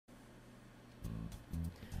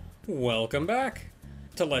Welcome back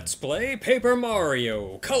to Let's Play Paper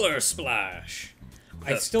Mario Color Splash.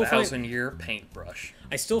 The thousand-year paintbrush.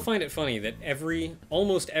 I still find it funny that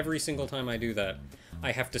almost every single time I do that,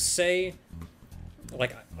 I have to say,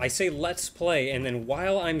 like, I say Let's Play, and then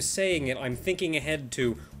while I'm saying it, I'm thinking ahead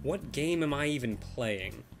to, what game am I even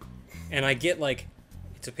playing? And I get, like,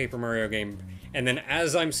 it's a Paper Mario game, and then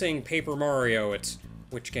as I'm saying Paper Mario, it's,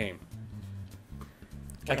 which game?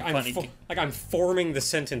 I'm forming the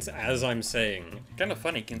sentence as I'm saying. Kind of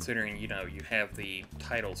funny considering, you know, you have the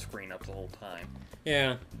title screen up the whole time.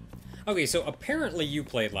 Yeah. Okay, so apparently you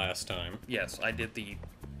played last time. Yes, I did the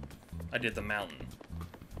mountain.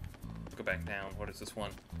 Go back down. What is this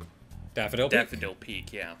one? Daffodil Peak? Daffodil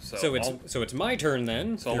Peak, yeah. So it's my turn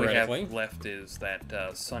then, so all we have left is that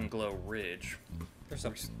Sunglow Ridge. There's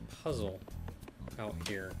a puzzle out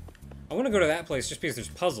here. I want to go to that place just because there's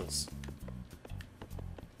puzzles.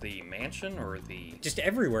 The mansion or the... Just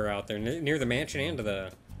everywhere out there, near the mansion and to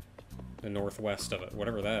the northwest of it,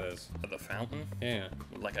 whatever that is. The fountain? Yeah.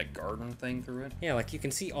 Like a garden thing through it? Yeah, like you can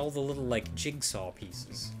see all the little, like, jigsaw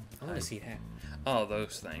pieces. I want to see that. Oh,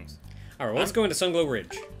 those things. Alright, well, let's go into Sunglow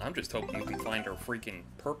Ridge. I'm just hoping you can find our freaking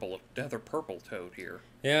other purple toad here.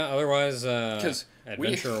 Yeah, otherwise,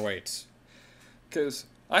 adventure awaits. Because...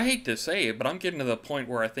 I hate to say it, but I'm getting to the point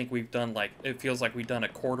where I think we've done, like, it feels like we've done a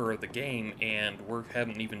quarter of the game, and we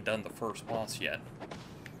haven't even done the first boss yet.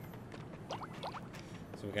 So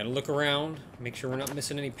we gotta look around, make sure we're not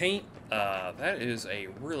missing any paint. That is a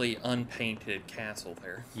really unpainted castle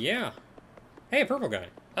there. Yeah. Hey, a purple guy.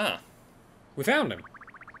 Ah. We found him.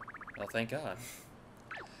 Well, thank God.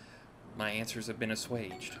 My answers have been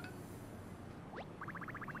assuaged.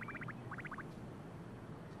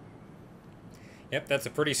 Yep, that's a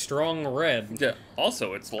pretty strong red. Yeah.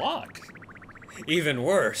 Also, it's locked. Even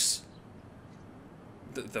worse.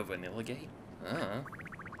 The vanilla gate?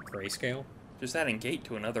 Grayscale? Just adding gate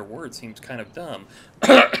to another word seems kind of dumb.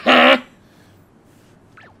 I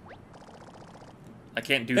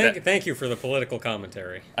can't do that. Thank you for the political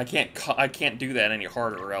commentary. I can't do that any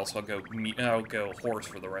harder, or else I'll go hoarse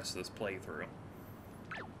for the rest of this playthrough.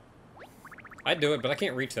 I'd do it, but I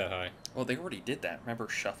can't reach that high. Well, they already did that. Remember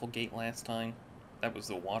Shufflegate last time? That was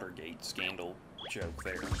the Watergate scandal joke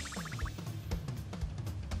there.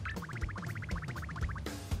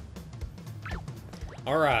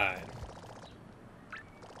 Alright.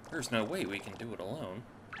 There's no way we can do it alone.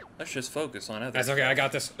 Let's just focus on other That's okay, I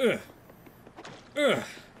got this. I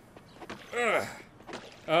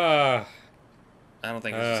don't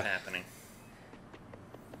think this is happening.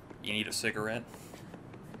 You need a cigarette?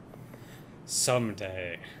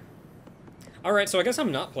 Someday. Alright, so I guess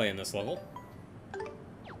I'm not playing this level.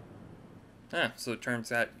 So it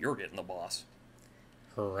turns out you're getting the boss.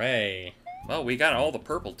 Hooray. Well, we got all the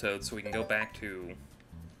purple toads, so we can go back to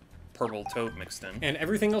purple toad mixed in. And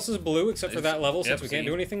everything else is blue except for that level, since we can't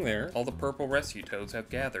do anything there. All the purple rescue toads have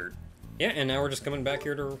gathered. Yeah, and now we're just coming back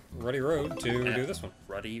here to Ruddy Road to do this one.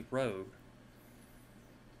 Ruddy Road.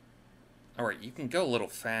 Alright, you can go a little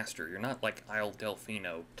faster. You're not like Isle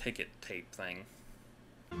Delfino ticket tape thing.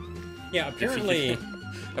 Yeah, apparently...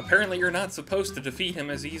 Apparently you're not supposed to defeat him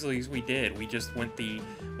as easily as we did. We just went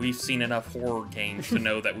we've seen enough horror games to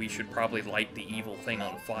know that we should probably light the evil thing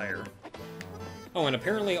on fire. Oh, and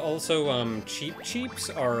apparently also, Cheeps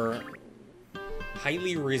are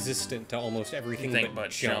highly resistant to almost everything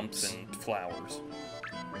but jumps and flowers.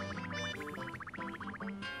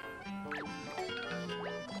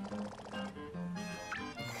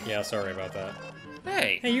 Yeah, sorry about that.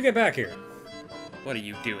 Hey! Hey, you get back here. What are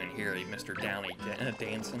you doing here, Mr. Downey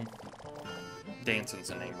Danson? Danson's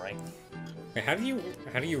the name, right? Wait, how do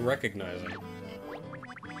you recognize him?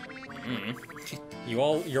 Mm.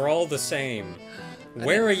 You're all the same.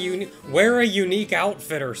 Wear a unique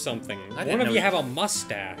outfit or something. One of you have a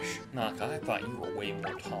mustache. Naka, I thought you were way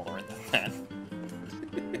more tolerant than that.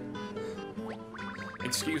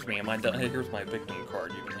 Excuse me, am I done? Here's my victim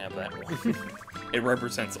card. You can have that one. It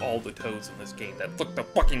represents all the toads in this game that look the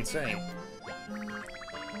fucking same.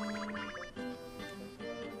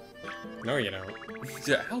 No, you don't.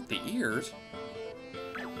 Yeah, out the ears.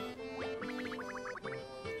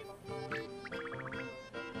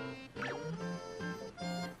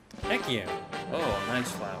 Heck yeah. Oh, a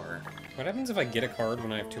nice flower. What happens if I get a card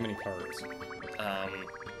when I have too many cards?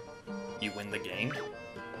 You win the game.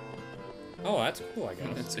 Oh, that's cool, I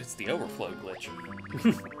guess. It's the overflow glitch.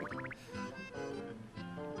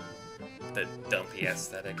 The dumpy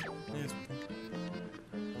aesthetic.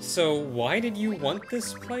 So, why did you want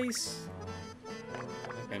this place?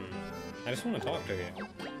 I just want to talk to you.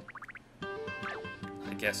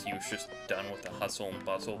 I guess he was just done with the hustle and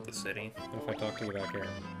bustle of the city. What if I talk to you back here?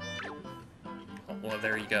 well,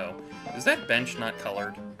 there you go. Is that bench not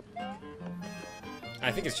colored?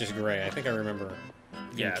 I think it's just gray. I think I remember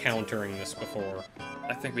encountering this before.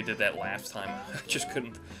 I think we did that last time. I just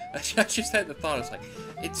couldn't... I just had the thought, it's like,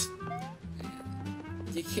 it's...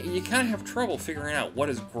 You kind of have trouble figuring out what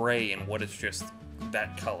is gray and what is just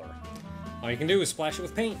that color. All you can do is splash it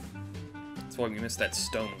with paint. That's why we missed that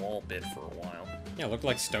stone wall bit for a while. Yeah, it looked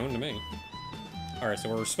like stone to me. Alright, so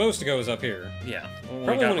where we're supposed to go is up here. Yeah. Well,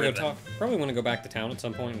 Probably want to go Probably want to go back to town at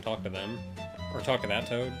some point and talk to them. Or talk to that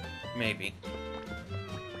toad. Maybe.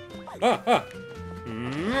 Ah!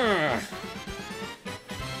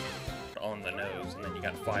 On the nose, and then you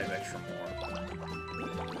got 5 extra more.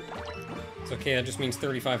 It's okay, that just means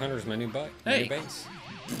 3,500 is my new base. Hey! New base.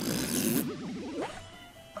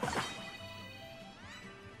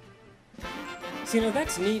 See, you know,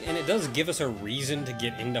 that's neat, and it does give us a reason to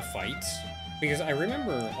get into fights. Because I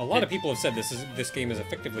remember a lot of people have said this game is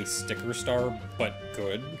effectively Sticker Star, but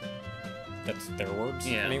good. That's their words,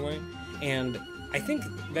 anyway. And I think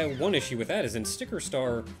that one issue with that is in Sticker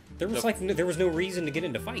Star, there was no reason to get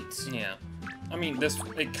into fights. Yeah. I mean,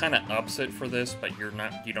 it kind of ups it for this, but you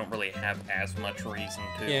don't really have as much reason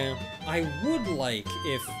to. Yeah. I would like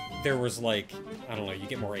if there was, like, I don't know, you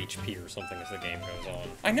get more HP or something as the game goes on.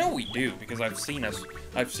 I know we do, because I've seen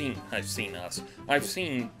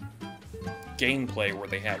gameplay where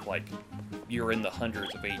they have, like, you're in the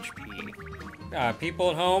hundreds of HP.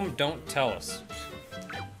 People at home, don't tell us.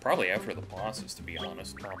 Probably after the bosses, to be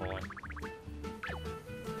honest. Probably.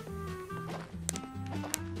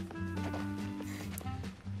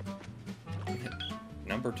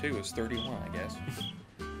 Number 2 is 31, I guess.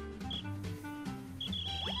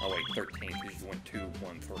 Oh wait, 13, because you went 2,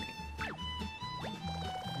 1, 3.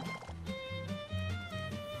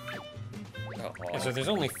 Yeah, so there's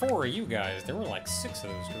only 4 of you guys. There were like 6 of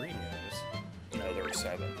those green guys. No, there were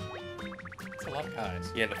 7. That's a lot of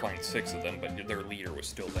guys. You had to find 6 of them, but their leader was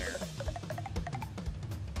still there.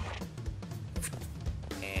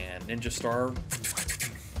 And Ninja Star.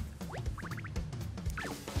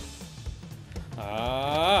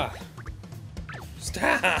 Ah!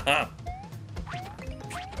 Stop!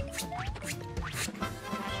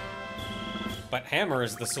 But hammer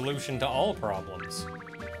is the solution to all problems.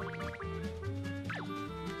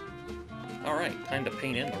 Alright, time to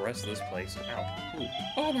paint in the rest of this place. Ow. Ooh.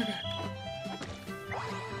 Oh my god!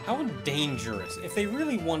 How dangerous, if they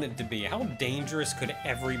really wanted to be, how dangerous could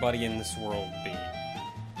everybody in this world be?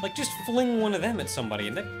 Like, just fling one of them at somebody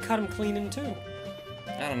and then cut them clean in two.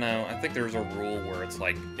 I don't know, I think there's a rule where it's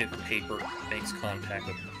like, if paper makes contact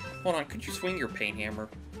with... Hold on, could you swing your paint hammer?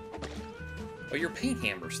 Oh, your paint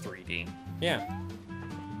hammer's 3D. Yeah.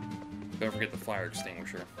 Don't forget the fire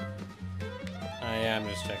extinguisher. Yeah, I'm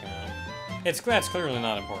just checking out. That's clearly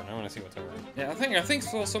not important. I want to see what's over it. Yeah, I think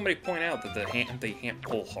saw somebody point out that they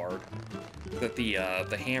pull hard. That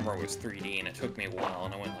the hammer was 3D, and it took me a while,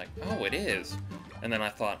 and I went like, oh, it is. And then I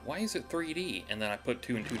thought, why is it 3D? And then I put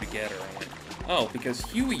 2 and 2 together, and went, oh, because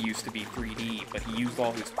Huey used to be 3D, but he used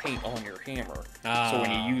all his paint on your hammer. So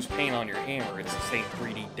when you use paint on your hammer, it's the same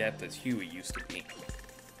 3D depth as Huey used to be.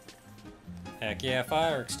 Heck yeah,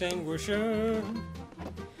 fire extinguisher!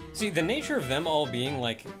 See, the nature of them all being,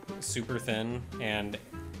 like, super thin and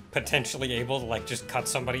potentially able to, like, just cut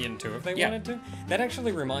somebody in two if they wanted to, that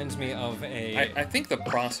actually reminds me of a... I think the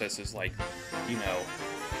process is like, you know,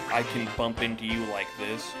 I can bump into you like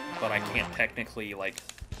this, but I can't technically, like,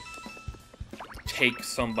 take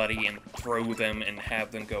somebody and throw them and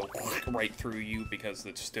have them go right through you because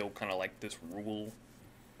it's still kind of like this rule.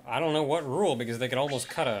 I don't know what rule, because they could almost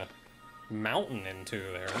cut a mountain into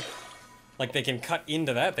there. Like, they can cut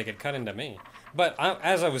into that, they could cut into me. But,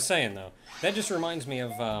 as I was saying, though, that just reminds me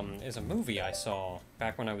of, is a movie I saw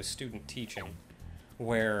back when I was student teaching,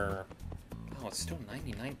 where... Oh, it's still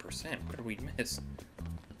 99%. What did we miss?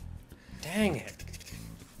 Dang it.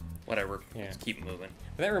 Whatever. Yeah. Let's keep moving.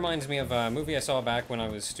 But that reminds me of a movie I saw back when I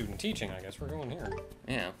was student teaching. I guess we're going here.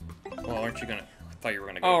 Yeah. Well, aren't you gonna... I thought you were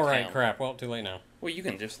gonna go Oh, to right, town. crap. Well, too late now. Well, you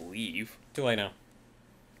can just leave. Too late now.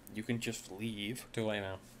 You can just leave. Too late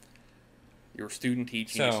now. You're student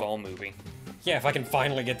teaching, you saw a movie. Yeah, if I can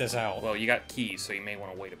finally get this out. Well, you got keys, so you may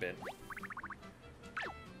want to wait a bit.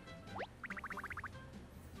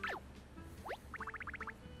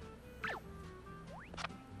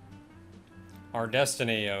 Our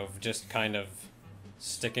destiny of just kind of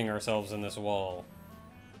sticking ourselves in this wall.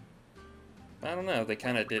 I don't know, they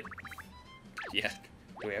kind of did... Yeah,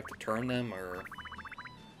 do we have to turn them, or...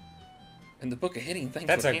 In the Book of Hitting Things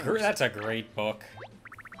That's with a Hammers. that's a great book.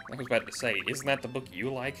 I was about to say, isn't that the book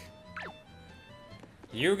you like?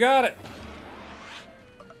 You got it!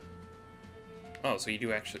 Oh, so you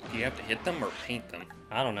do actually... Do you have to hit them or paint them?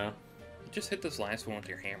 I don't know. Just hit this last one with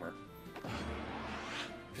your hammer.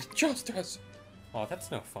 It's justice! Oh, that's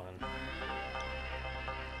no fun.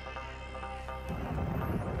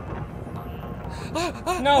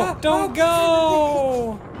 No, don't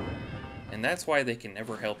go! And that's why they can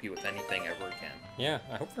never help you with anything ever again. Yeah,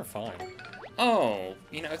 I hope they're fine. Oh,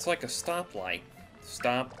 you know, it's like a stoplight.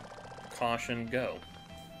 Stop, caution, go.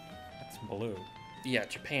 That's blue. Yeah,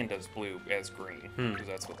 Japan does blue as green, because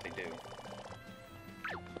that's what they do.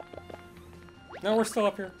 No, we're still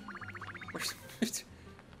up here.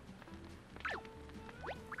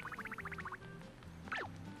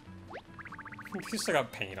 You still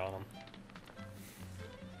got paint on them.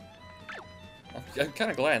 I'm kind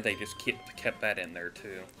of glad they just kept that in there,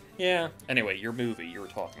 too. Yeah. Anyway, your movie you were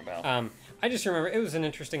talking about. I just remember it was an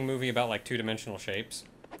interesting movie about like two-dimensional shapes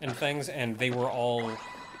and things, and they were all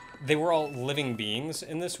living beings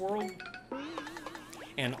in this world.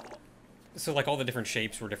 And so like all the different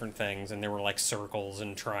shapes were different things, and there were like circles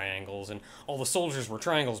and triangles, and all the soldiers were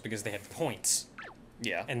triangles because they had points.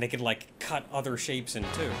 Yeah. And they could like cut other shapes in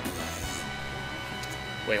too.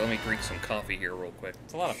 Wait, let me drink some coffee here real quick.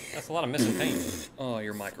 That's a lot of missing paint. Oh,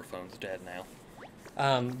 your microphone's dead now.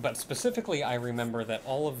 But specifically, I remember that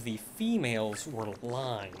all of the females were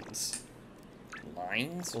lines.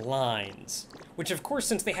 Lines? Lines. Which, of course,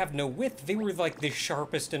 since they have no width, they were like the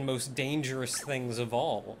sharpest and most dangerous things of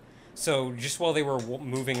all. So, just while they were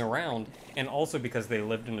moving around, and also because they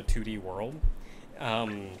lived in a 2D world,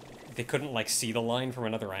 they couldn't, like, see the line from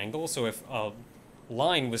another angle, so if a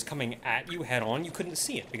line was coming at you head-on, you couldn't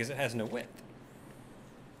see it, because it has no width.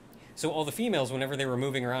 So all the females, whenever they were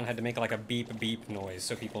moving around, had to make, like, a beep-beep noise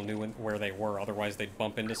so people knew where they were, otherwise they'd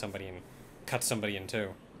bump into somebody and cut somebody in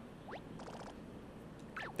two.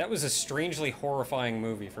 That was a strangely horrifying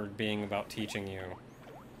movie for being about teaching you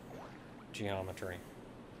geometry.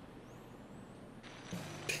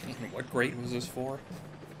 What grade was this for?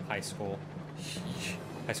 High school.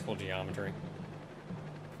 High school geometry.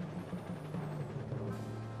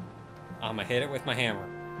 I'ma hit it with my hammer.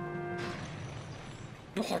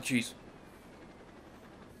 Oh, jeez.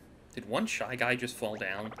 Did one shy guy just fall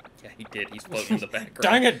down? Yeah, he did. He's floating in the background.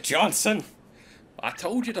 Dang it, Johnson! I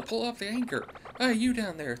told you to pull up the anchor. Hey, you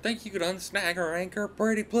down there. Think you could unsnag our anchor,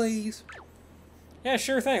 Brady, please? Yeah,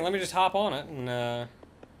 sure thing. Let me just hop on it and,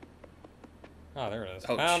 Oh, there it is.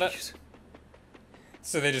 Oh, Found jeez. it.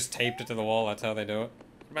 So they just taped it to the wall. That's how they do it.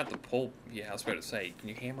 I'm about to pull... Yeah, I was about to say, can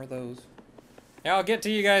you hammer those? Yeah, I'll get to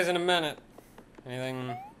you guys in a minute.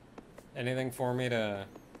 Anything for me to...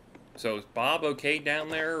 So is Bob okay down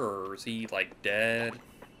there, or is he, like, dead?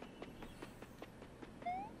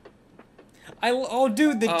 Oh,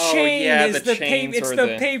 dude, the Oh, chain yeah, is the the paper. chains It's are the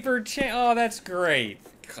the- paper chain. Oh, that's great.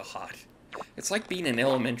 God. It's like being in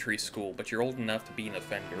elementary school, but you're old enough to be an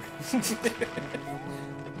offender.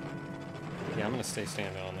 Yeah, I'm gonna stay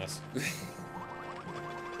standing on this.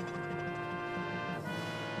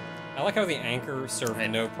 I like how the anchor served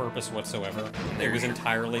no purpose whatsoever. It was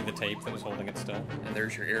entirely the tape that was holding it still. And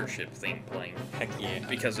there's your airship theme playing. Heck yeah.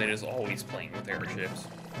 Because it is always playing with airships.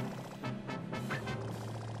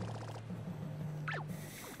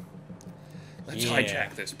 Let's Yeah.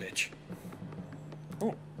 hijack this bitch.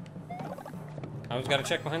 Oh. I always gotta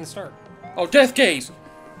check behind the start. Oh, death gaze!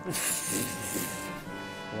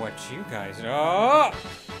 What you guys... Oh!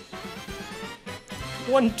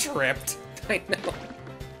 One tripped. I know.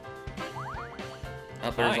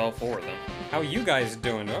 Oh, there's Hi. all four of them. How you guys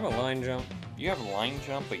doing? Do I have a line jump? You have a line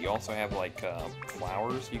jump, but you also have, like,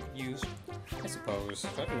 flowers you could use. I suppose. Do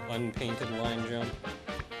I have an unpainted line jump?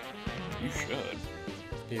 You should.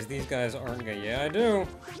 Because these guys aren't gonna... Yeah, I do.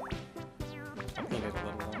 I painted a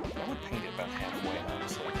little one. I would paint it about halfway,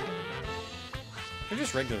 honestly. They're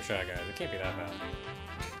just regular Shy Guys. It can't be that bad.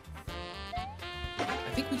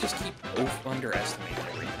 I think we just keep underestimating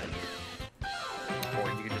everything. Or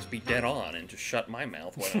you could just be dead on and just shut my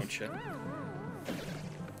mouth, why don't you?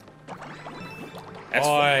 That's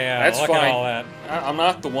Oh, fine. yeah. That's Look fine. at all that. I'm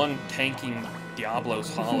not the one tanking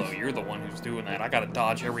Diablo's Hollow. You're the one who's doing that. I gotta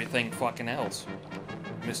dodge everything fucking else.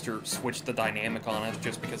 Mr. Switch the dynamic on us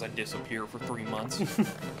just because I disappear for 3 months.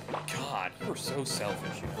 God, you're so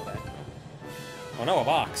selfish, you know that. Oh no, a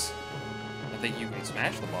box. I think you can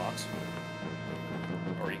smash the box.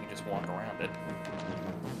 Or you can just walk around it.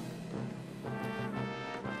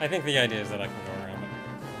 I think the idea is that I can go around it.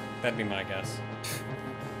 That'd be my guess.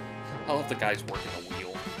 I love the guys working a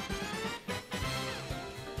wheel.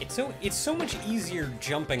 It's so much easier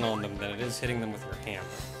jumping on them than it is hitting them with your hammer.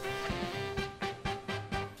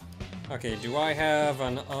 Okay, do I have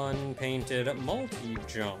an unpainted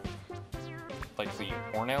multi-jump? Like the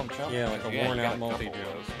worn-out jump? Yeah, like a you worn-out got a couple multi-jump. of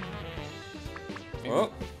those. Maybe-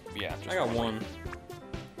 Oh, Yeah, just I got one.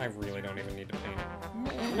 I really don't even need to paint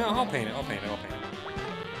it. No, I'll paint it. I'll paint it. I'll paint it.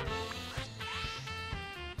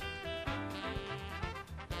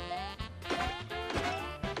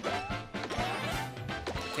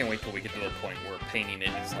 Can't wait till we get to the point where painting it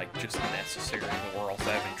is like just necessary, and we're also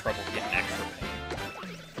having trouble getting extra paint.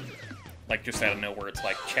 Like just out of nowhere, it's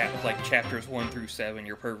like chapters 1 through 7,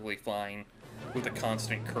 you're perfectly fine with a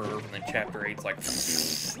constant curve, and then chapter 8's like.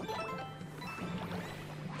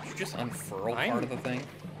 Did you just unfurl part of the thing?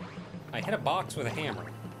 I hit a box with a hammer,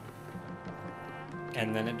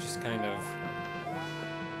 and then it just kind of.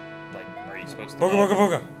 Like, are you supposed to? Booga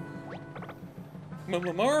booga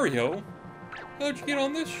booga. Mario, how'd you get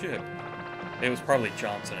on this ship? It was probably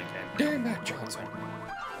Johnson again. Damn that Johnson!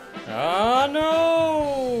 Ah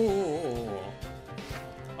no!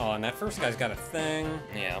 Oh, and that first guy's got a thing.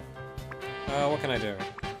 Yeah. What can I do?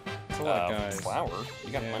 It's a lot of guys. Flowers.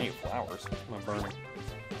 You got Yeah. plenty of flowers. I'm gonna burn.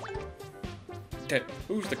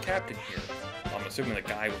 Who's the captain here? I'm assuming the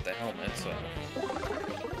guy with the helmet, so.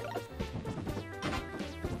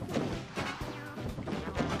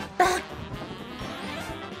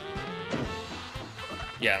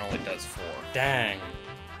 Yeah, it only does 4. Dang.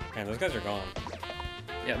 Man, those guys are gone.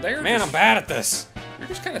 Yeah, they're Man, just, I'm bad at this.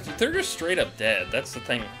 they're just straight up dead. That's the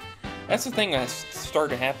thing. That's the thing that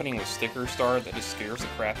started happening with Sticker Star that just scares the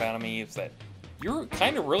crap out of me, is that you're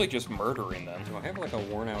kind of really just murdering them. Do I have like a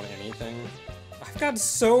worn out anything? I've got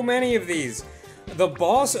so many of these. The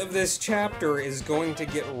boss of this chapter is going to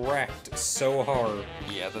get wrecked so hard.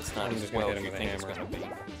 Yeah, that's not I'm as just gonna well hit as him you with a think it's hammer. going to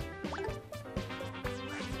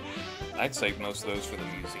be. I'd save most of those for the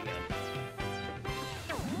museum.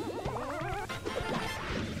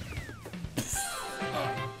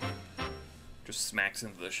 Just smacks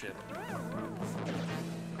into the ship.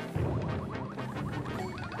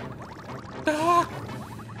 Ah!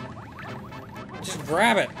 Just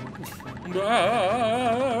grab it.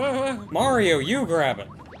 Ah! Mario, you grab it.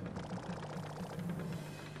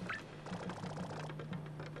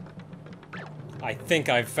 I think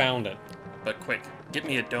I've found it. But quick, get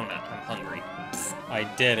me a donut. I'm hungry. I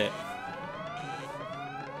did it.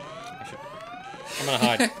 I'm gonna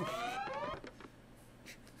hide.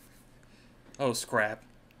 Oh, scrap.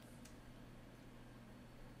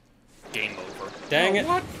 Game over. Dang it.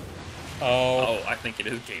 What? Oh. Oh, I think it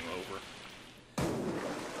is game over.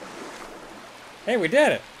 Hey, we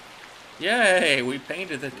did it. Yay, we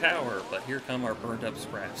painted the tower, but here come our burned up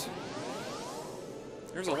scraps.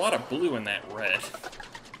 There's a lot of blue in that red.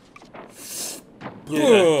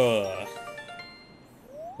 Ugh.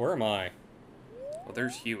 Where am I? Well,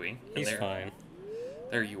 there's Huey. And He's there, fine.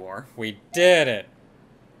 There you are. We did it.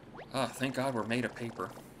 Ah, thank God we're made of paper.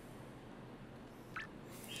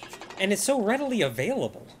 And it's so readily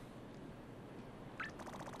available.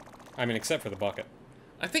 I mean, except for the bucket.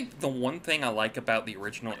 I think the one thing I like about the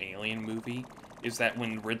original Alien movie is that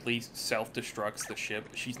when Ridley self-destructs the ship,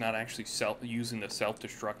 she's not actually using the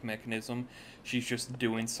self-destruct mechanism. She's just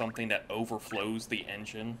doing something that overflows the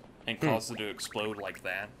engine and causes it to explode like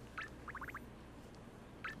that.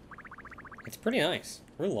 It's pretty nice.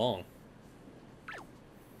 Real long.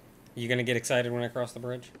 You gonna get excited when I cross the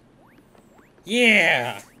bridge?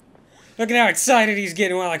 Yeah! Look at how excited he's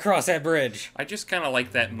getting while I cross that bridge. I just kind of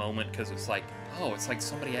like that moment because it's like, oh, it's like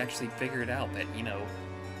somebody actually figured out that, you know,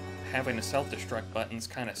 having a self-destruct button's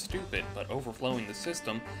kind of stupid, but overflowing the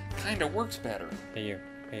system kind of works better. Hey, you.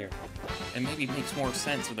 Hey, you. And maybe makes more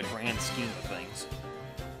sense in the grand scheme of things.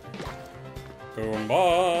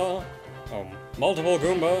 Goomba! Oh, multiple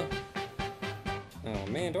Goomba. Oh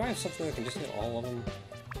man, do I have something that can just hit all of them?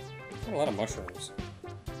 I've got a lot of mushrooms.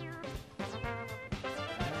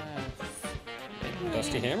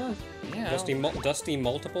 Dusty hammer? Yeah. Dusty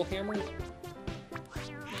multiple hammer?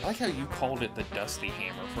 I like how you called it the Dusty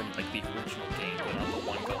Hammer from, like, the original game, but I'm the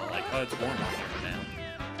one going like, oh, it's Warhammer Hammer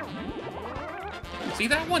now. See,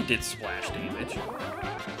 that one did splash damage.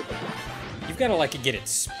 You've got to like get it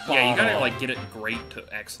spot Yeah, you gotta, on. like, get it great to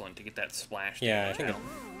excellent to get that splash Yeah, I damage think out.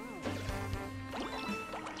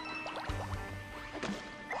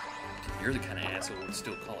 You're the kind of asshole who would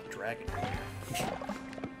still call it Dragon Hammer.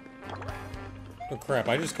 Oh crap,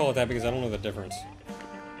 I just call it that because I don't know the difference.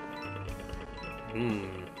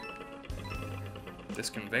 This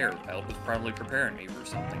conveyor belt was probably preparing me for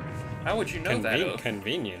something. How would you know that?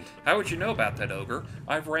 Convenient. How would you know about that, Ogre?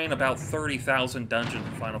 I've ran about 30,000 dungeons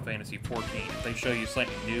in Final Fantasy XIV. If they show you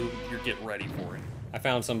something new, you're getting ready for it. I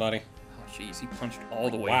found somebody. Oh, jeez, he punched all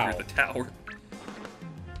the way Wow. through the tower.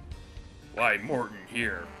 Why, Morton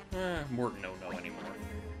here? Morton don't know anymore.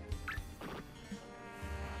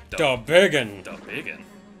 The biggin. The biggin.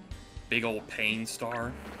 Big old pain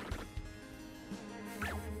star.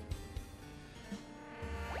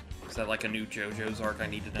 Is that like a new JoJo's arc I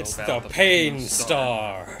need to know It's about? the pain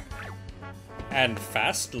star. And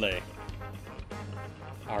fastly.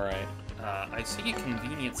 Alright. I see a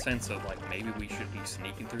convenient sense of, like, maybe we should be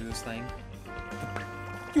sneaking through this thing.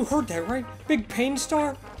 You heard that, right? Big pain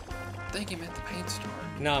star? I think he meant the pain star.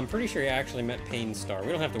 No, I'm pretty sure he actually meant pain star.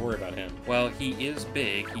 We don't have to worry about him. Well, he is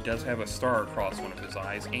big, he does have a star across one of his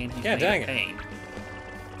eyes, and he's Yeah, made dang of it. pain.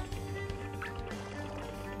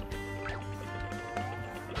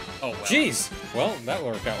 Oh, well. Jeez! Well, that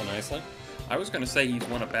worked out nicely. I was gonna say he's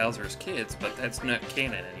one of Bowser's kids, but that's not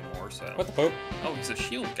canon anymore, so... What the poop? Oh, he's a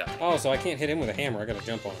shield guy. Oh, so I can't hit him with a hammer. I gotta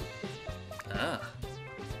jump on him. Ah.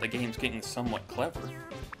 The game's getting somewhat clever.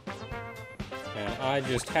 And I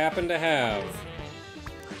just happen to have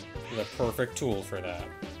the perfect tool for that.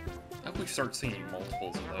 I hope we start seeing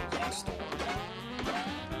multiples of those in the store.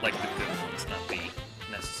 Like the good ones, not the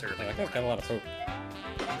necessarily... That guy's got a lot of poop.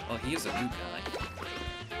 Well, he is a new guy.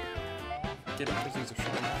 Get him because he's a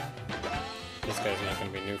short guy. This guy's not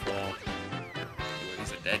gonna be new for long. Well,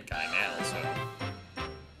 he's a dead guy now, so...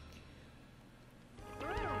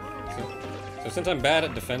 So since I'm bad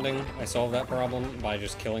at defending, I solve that problem by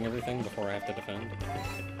just killing everything before I have to defend.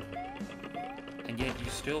 And yet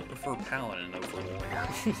you still prefer Paladin over Warrior.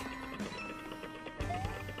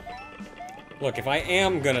 Look, if I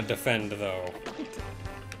am gonna defend, though,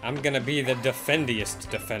 I'm gonna be the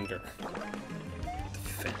defendiest defender.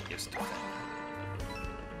 Defendiest defender.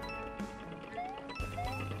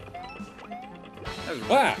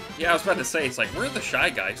 Ah! Yeah, I was about to say, it's like, where are the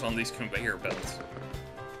shy guys on these conveyor belts?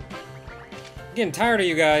 Getting tired of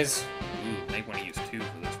you guys. Ooh, may want to use 2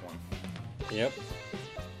 for this one. Yep.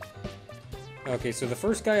 Okay, so the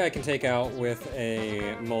first guy I can take out with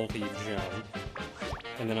a multi-jump.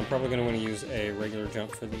 And then I'm probably going to want to use a regular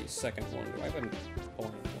jump for the second one. Do I have a point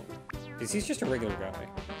one? Because he's just a regular guy.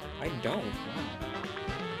 I don't.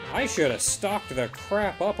 I should have stocked the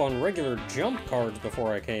crap up on regular jump cards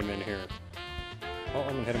before I came in here. Oh,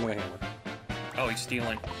 I'm going to hit him with a hammer. Oh, he's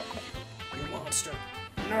stealing. You monster.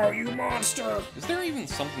 No, you monster! Is there even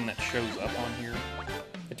something that shows up on here?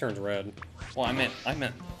 It turns red. Well,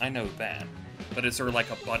 I know that. But is there like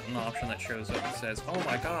a button option that shows up that says, oh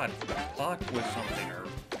my god, locked with something, or...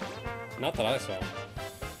 Not that I saw.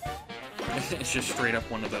 It's just straight up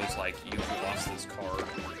one of those, like, you've lost this card.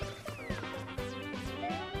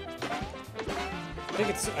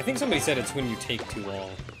 I think somebody said it's when you take too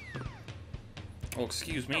long. Well,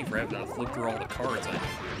 excuse me for having to flip through all the cards I have.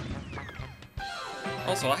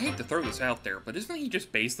 Also, I hate to throw this out there, but isn't he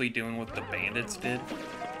just basically doing what the bandits did?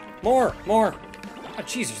 More! More! Oh,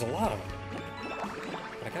 jeez, there's a lot of them.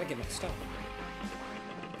 But I gotta get my stuff.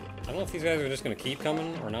 I don't know if these guys are just gonna keep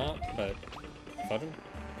coming or not, but... Fudge them?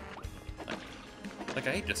 Like,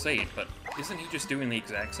 I hate to say it, but isn't he just doing the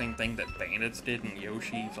exact same thing that bandits did in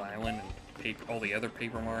Yoshi's Island and all the other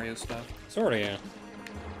Paper Mario stuff? Sorta, yeah.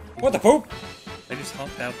 What the poop? They just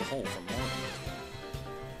hopped out the hole from Morton.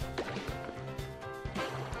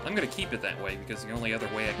 I'm gonna keep it that way because the only other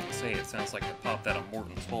way I can say it sounds like I popped out of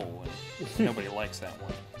Morton's hole, and nobody likes that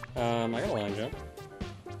one. I got a line jump.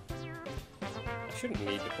 I shouldn't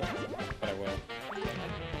need to put it, but I will.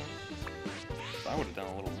 I would have done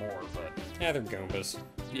a little more, but... Yeah, they're Goombas.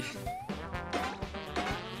 Yeah.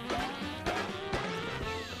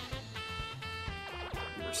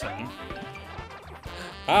 You were saying?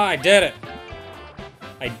 Ah, I did it!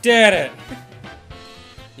 I did it!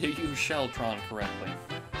 You use Sheltron correctly.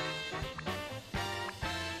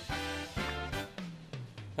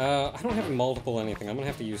 I don't have a multiple anything. I'm gonna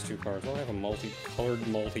have to use 2 cards. I'll have a multi-colored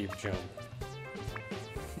multi-jump.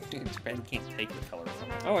 It's bad you can't take the color from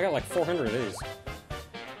it. Oh, I got like 400 of these.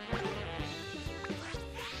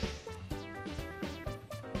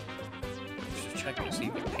 Just checking to see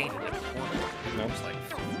if we painted it before. Nope. It's like...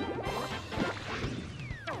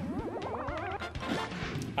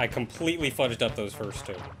 I completely fudged up those first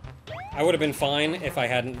 2. I would have been fine if I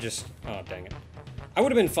hadn't just... Oh, dang it. I would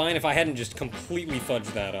have been fine if I hadn't just completely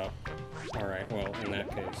fudged that up. Alright, well, in that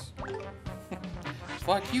case.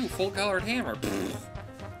 Fuck you, full-colored hammer. What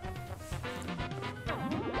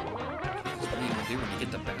are you gonna do when you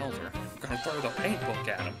get to Bowser? I'm gonna throw the paint book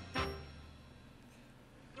at him.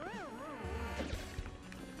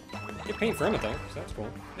 Get paint from it, though, so that's cool.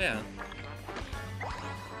 Yeah.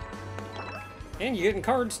 And you're getting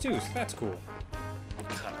cards, too, so that's cool.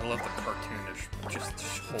 God, I love the cartoonish, just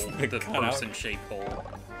hole, The the cutout. person-shaped hole.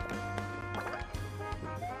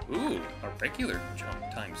 Ooh, a regular jump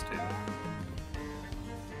times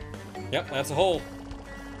 2. Yep, that's a hole.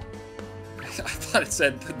 thought it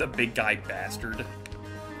said the big guy bastard.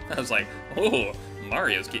 I was like, oh,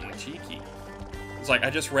 Mario's getting cheeky. It's like, I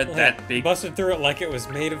just read that big... Busted through it like it was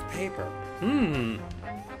made of paper.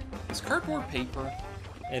 Is cardboard paper?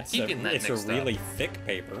 It's a really thick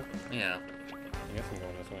paper. Yeah. I guess I'm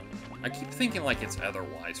going this way. I keep thinking like it's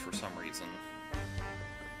otherwise for some reason.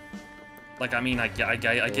 Like, I mean, I get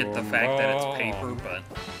the fact that it's paper, but...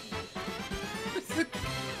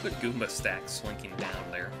 the Goomba stack slinking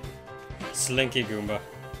down there. Slinky Goomba.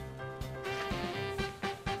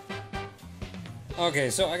 Okay,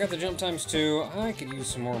 so I got the jump times too. I could use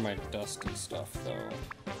some more of my dusty stuff, though.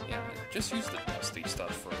 Yeah, just use the dusty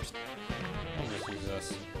stuff first. I'll just use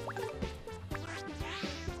this.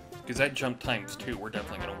 Because that jump times 2, we're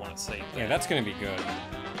definitely going to want to save that. Yeah, that's going to be good.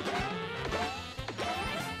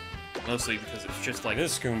 Mostly because it's just like...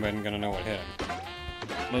 This Goomba isn't going to know what hit him.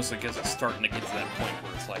 Mostly because it's starting to get to that point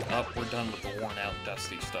where it's like, oh, we're done with the worn-out,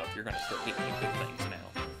 dusty stuff. You're going to start hitting the good things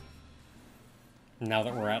now. Now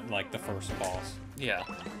that we're at, like, the first boss. Yeah.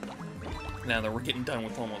 Now that we're getting done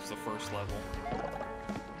with almost the first level.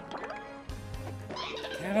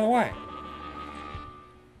 Get out of the way.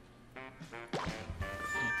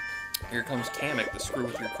 Here comes Kamek to screw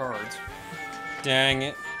with your cards. Dang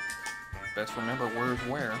it. Best remember where's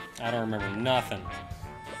where. I don't remember nothing.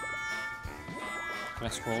 Can I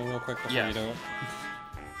scroll real quick before you do it?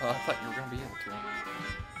 I thought you were going to be able to.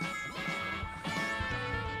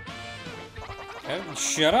 Okay,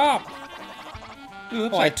 shut up!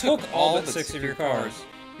 Oops, I took all but 6 of your cards.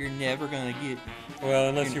 You're never going to get... Well,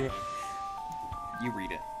 unless you... You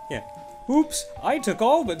read it. Yeah. Oops, I took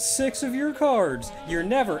all but 6 of your cards. You're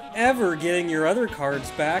never, ever getting your other cards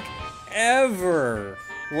back. Ever.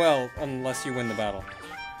 Well, unless you win the battle.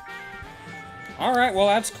 Alright, well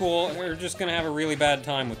that's cool. We're just gonna have a really bad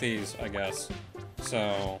time with these, I guess.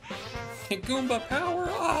 So... Goomba power!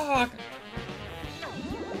 Ah!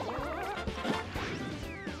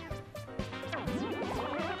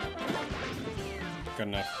 Good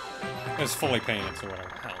enough. It's fully painted, so whatever.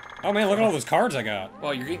 Oh. Oh man, look at all those cards I got.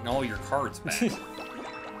 Well, you're getting all your cards back.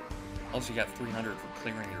 Also, you got 300 for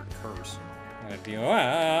clearing your curse. What a deal.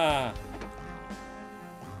 Ah!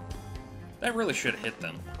 That really should have hit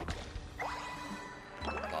them.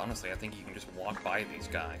 Honestly, I think you can just walk by these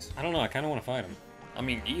guys. I don't know, I kind of want to fight them. I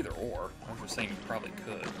mean, either or. I was just saying you probably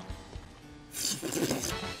could.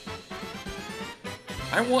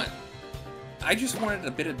 I just wanted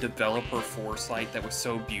a bit of developer foresight that was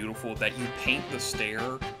so beautiful that you paint the stair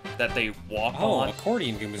that they walk on. Oh,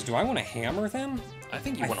 accordion Goombas. Do I want to hammer them? I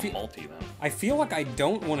think you want to multi them. I feel like I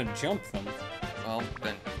don't want to jump them. Well,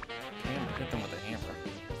 then hit them with a hammer.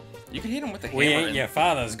 You can hit them with a hammer. We ain't your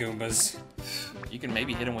father's Goombas. You can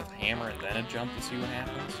maybe hit them with a hammer and then a jump to see what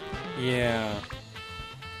happens. Yeah.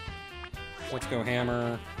 Let's go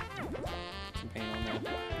hammer. Some paint on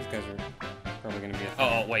there. These guys are probably going to be a thing.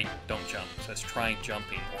 Oh, wait. Don't jump. It says try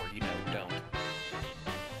jumping or, don't.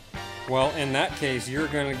 Well, in that case, you're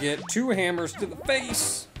going to get 2 hammers to the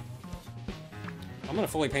face. I'm going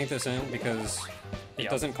to fully paint this in because it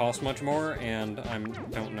doesn't cost much more, and I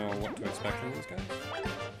don't know what to expect from these guys.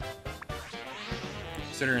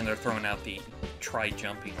 Considering they're throwing out the try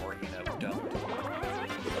jumping or, don't.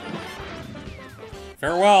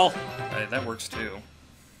 Farewell. That works too.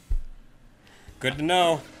 Good to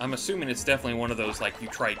know. I'm assuming it's definitely one of those, like, you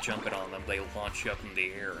try jumping on them, they launch you up in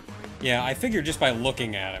the air. Yeah, I figured just by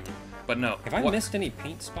looking at him. But no. Have I missed any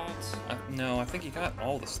paint spots? No, I think you got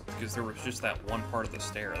all this, because there was just that one part of the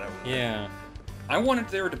stair. That was yeah. I wanted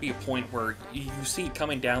there to be a point where you see it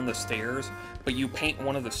coming down the stairs, but you paint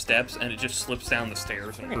one of the steps and it just slips down the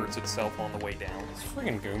stairs and hurts itself on the way down. It's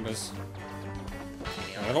friggin' Goombas.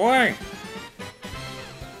 Out of the way!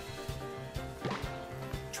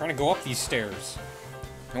 Trying to go up these stairs.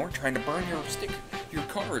 And we're trying to burn your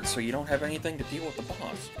cards so you don't have anything to deal with the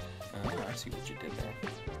boss. Oh, I see what you did there.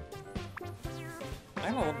 I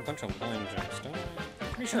have a bunch of line jumps, don't I? I'm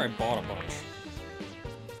pretty sure I bought a bunch.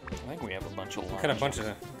 I think we have a bunch of line got a bunch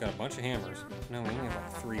of hammers. No, we only have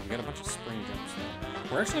like 3. We got a bunch of spring jumps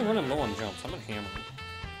though. We're actually running low on jumps. I'm gonna hammer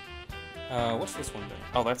them. What's this one do?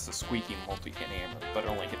 Oh, that's the squeaky multi-hit hammer, but it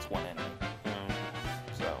only hits one enemy.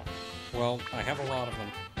 So. Well, I have a lot of them.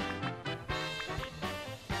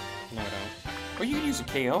 No, I don't. Well, you can use a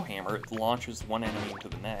KO hammer. It launches one enemy into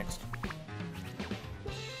the next.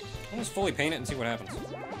 I'll just fully paint it and see what happens.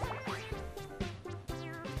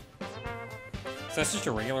 So that's just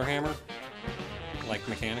a regular hammer? Like,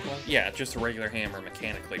 mechanically? Yeah, just a regular hammer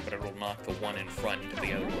mechanically, but it'll knock the one in front into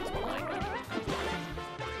the other ones behind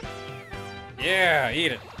it. Yeah,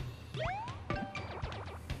 eat it.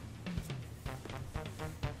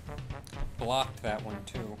 blocked that one,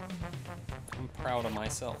 too. I'm proud of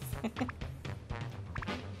myself. Then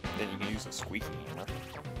you can use a squeaky hammer.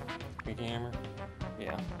 Squeaky hammer?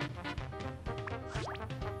 Yeah.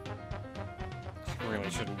 I really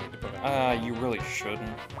shouldn't need to put it. You really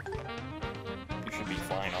shouldn't. You should be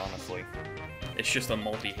fine, honestly. It's just a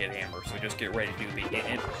multi-hit hammer, so just get ready to do the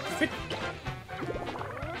hit.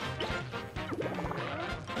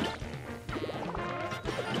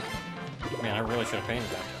 Man, I really should have painted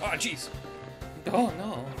that. Oh, jeez. Oh,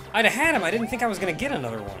 no. I'd have had him. I didn't think I was going to get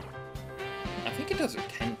another one. I think it does it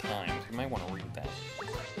 10 times. You might want to read that.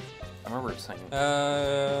 I remember it saying...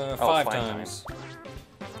 5 times.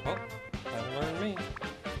 Oh, that learned me.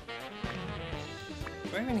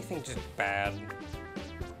 Do I have anything just bad?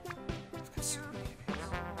 I've got so many of these.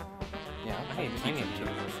 Yeah, I need to use them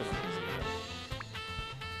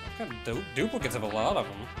for I've got duplicates of a lot of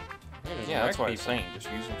them. Yeah, that's what I was saying.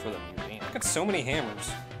 Just use them for the museum. I've got so many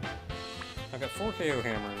hammers. I've got 4 KO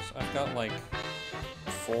hammers. I've got like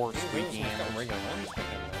 4 squeaky I've got hammers. regular ones. I've got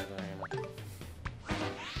a regular hammer.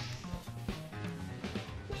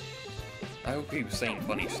 I hope he was saying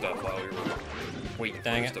funny stuff while we were waiting for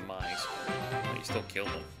Dang his it. demise. But he still killed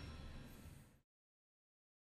him.